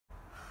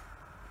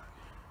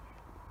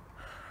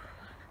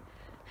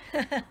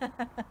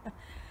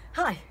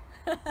Hi.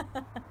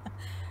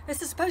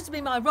 This is supposed to be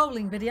my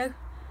rolling video,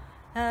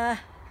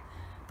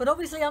 but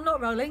obviously I'm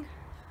not rolling.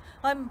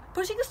 I'm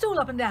pushing a stool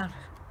up and down,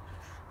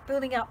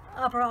 building up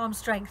upper arm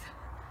strength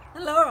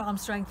and lower arm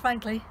strength,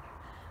 frankly.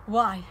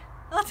 Why?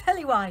 I'll tell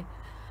you why.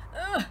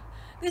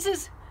 This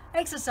is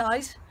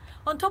exercise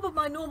on top of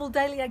my normal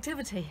daily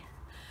activity,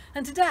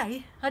 and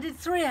today I did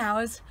 3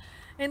 hours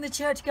in the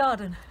church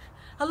garden.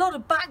 A lot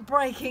of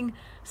back-breaking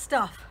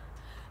stuff.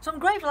 So I'm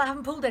grateful I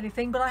haven't pulled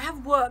anything, but I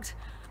have worked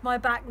my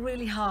back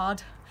really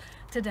hard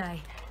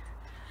today.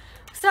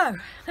 So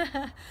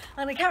I'm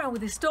going to carry on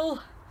with this stool.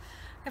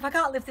 If I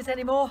can't lift this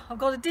anymore, I've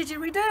got a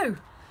didgeridoo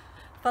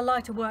for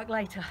lighter work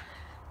later.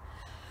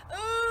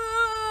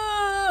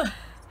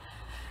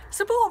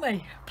 Support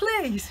me,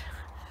 please.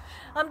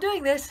 I'm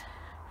doing this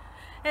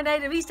in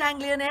aid of East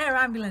Anglian Air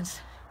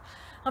Ambulance.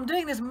 I'm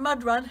doing this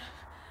mud run.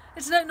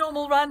 It's no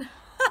normal run.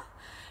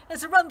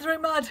 It's a run through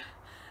mud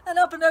and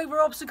up and over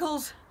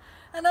obstacles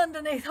and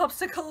underneath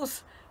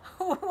obstacles.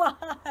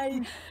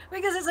 Why?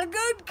 Because it's a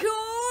good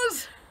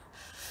cause.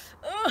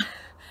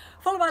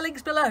 Follow my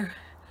links below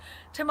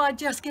to my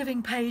Just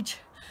Giving page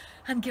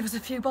and give us a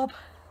few bob.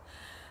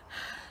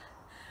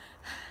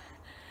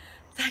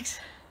 Thanks.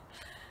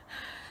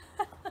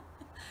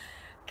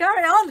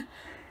 Carry on.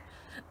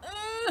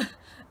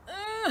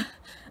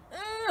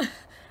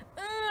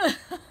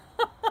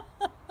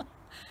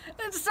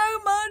 It's so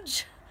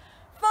much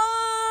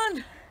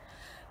fun.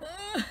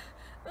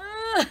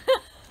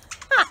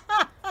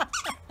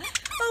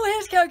 Oh,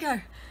 here's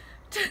Coco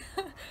to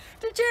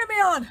cheer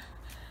me on.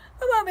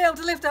 I won't be able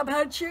to lift up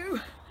her chew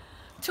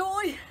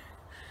toy.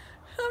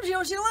 I'm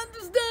sure she'll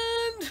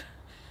understand.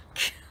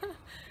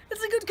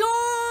 It's a good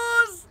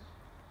cause.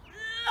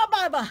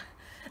 Bye-bye.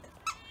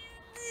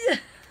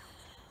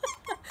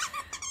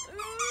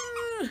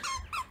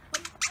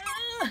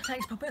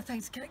 Thanks, Papa.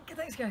 Thanks,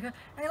 Coco.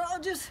 Hang on, I'll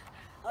just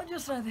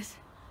throw this.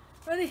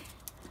 Ready?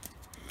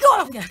 Go on,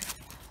 off we go.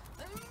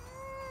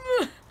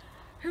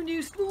 Who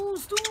knew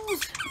stools? Oh,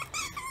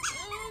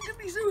 can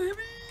be so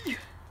heavy.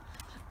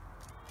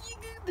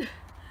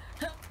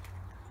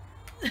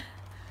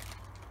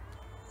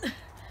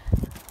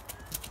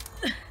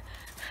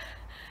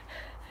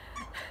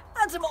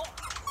 And some more.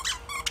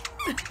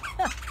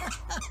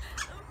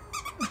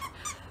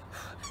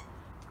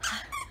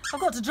 I've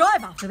got to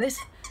drive after this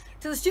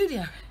to the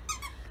studio.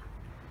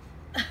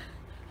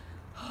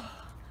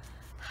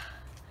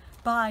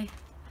 Bye.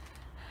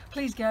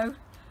 Please go.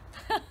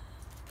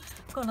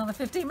 I've got another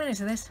 15 minutes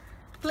of this.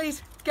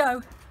 Please,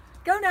 go.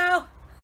 Go now.